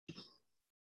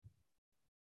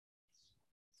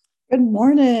Good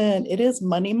morning. It is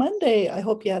Money Monday. I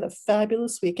hope you had a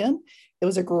fabulous weekend. It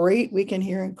was a great weekend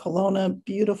here in Kelowna.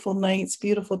 Beautiful nights,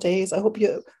 beautiful days. I hope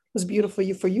it was beautiful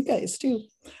for you guys too.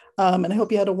 And I hope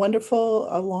you had a wonderful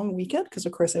long weekend because,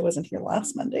 of course, I wasn't here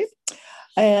last Monday.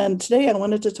 And today I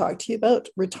wanted to talk to you about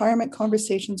retirement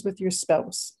conversations with your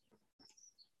spouse.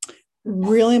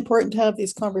 Really important to have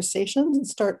these conversations and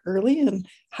start early and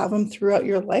have them throughout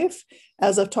your life.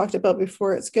 As I've talked about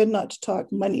before, it's good not to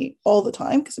talk money all the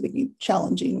time because it can be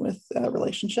challenging with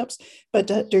relationships. But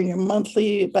during your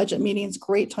monthly budget meetings,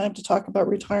 great time to talk about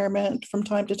retirement from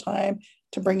time to time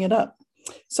to bring it up.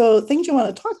 So, things you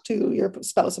want to talk to your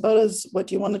spouse about is what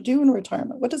do you want to do in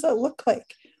retirement? What does that look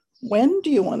like? When do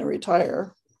you want to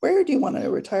retire? Where do you want to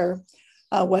retire?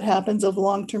 What happens if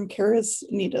long-term care is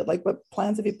needed? Like what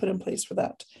plans have you put in place for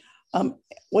that? Um,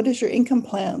 what is your income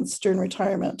plans during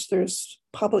retirement? There's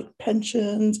public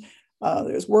pensions,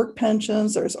 there's work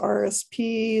pensions, there's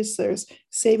RSPs, there's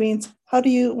savings. How do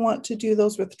you want to do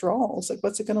those withdrawals? Like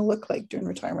what's it going to look like during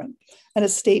retirement? And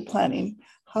estate planning.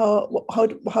 How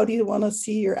do you want to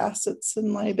see your assets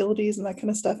and liabilities and that kind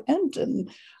of stuff end and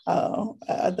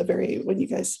at the very when you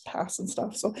guys pass and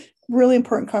stuff? So really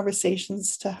important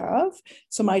conversations to have.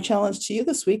 So my challenge to you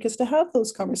this week is to have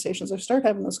those conversations or start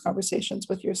having those conversations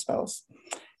with your spouse.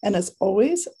 And as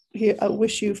always, I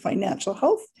wish you financial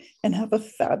health and have a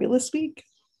fabulous week.